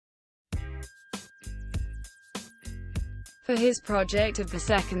for his project of the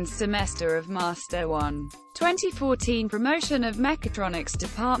second semester of Master 1. 2014 promotion of Mechatronics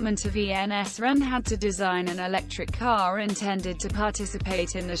Department of ENS Rennes had to design an electric car intended to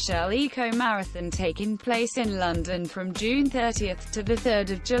participate in the Shell Eco Marathon taking place in London from June 30 to the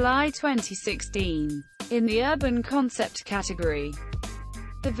 3rd of July 2016. In the urban concept category,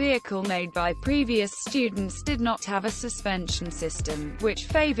 the vehicle made by previous students did not have a suspension system, which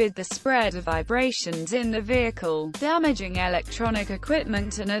favored the spread of vibrations in the vehicle, damaging electronic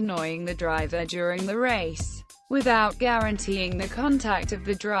equipment and annoying the driver during the race, without guaranteeing the contact of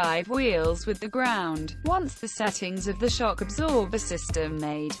the drive wheels with the ground. Once the settings of the shock absorber system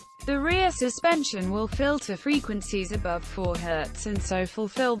made, the rear suspension will filter frequencies above 4 Hz and so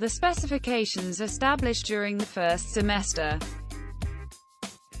fulfill the specifications established during the first semester.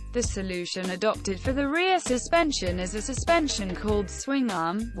 The solution adopted for the rear suspension is a suspension called swing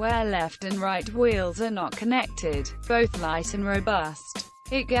arm, where left and right wheels are not connected, both light and robust.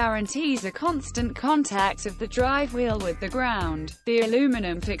 It guarantees a constant contact of the drive wheel with the ground. The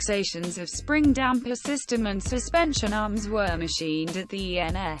aluminum fixations of spring damper system and suspension arms were machined at the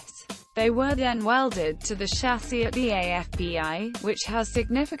ENS. They were then welded to the chassis at the AFPI, which has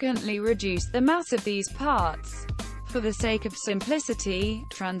significantly reduced the mass of these parts. For the sake of simplicity,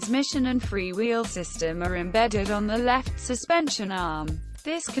 transmission and freewheel system are embedded on the left suspension arm.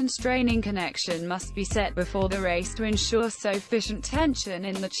 This constraining connection must be set before the race to ensure sufficient tension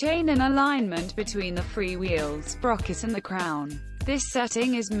in the chain and alignment between the freewheel sprocket and the crown. This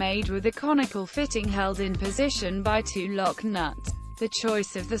setting is made with a conical fitting held in position by 2 lock nuts. The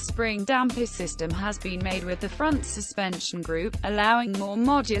choice of the spring damper system has been made with the front suspension group, allowing more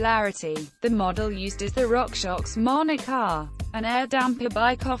modularity. The model used is the RockShox Monarch R, an air damper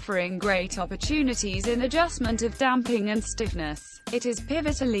bike offering great opportunities in adjustment of damping and stiffness. It is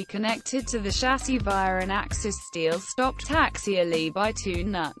pivotally connected to the chassis via an axis steel stopped axially by 2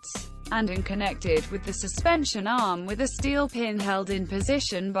 nuts, and connected with the suspension arm with a steel pin held in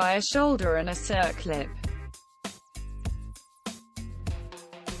position by a shoulder and a circlip.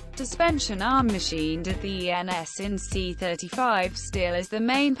 Suspension arm machined at the ENS in C35 steel is the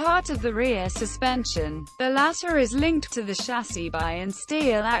main part of the rear suspension. The latter is linked to the chassis by an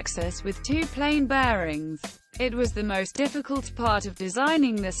steel axis with 2 plain bearings. It was the most difficult part of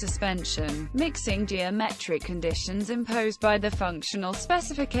designing the suspension, mixing geometric conditions imposed by the functional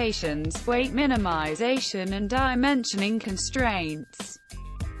specifications, weight minimization and dimensioning constraints.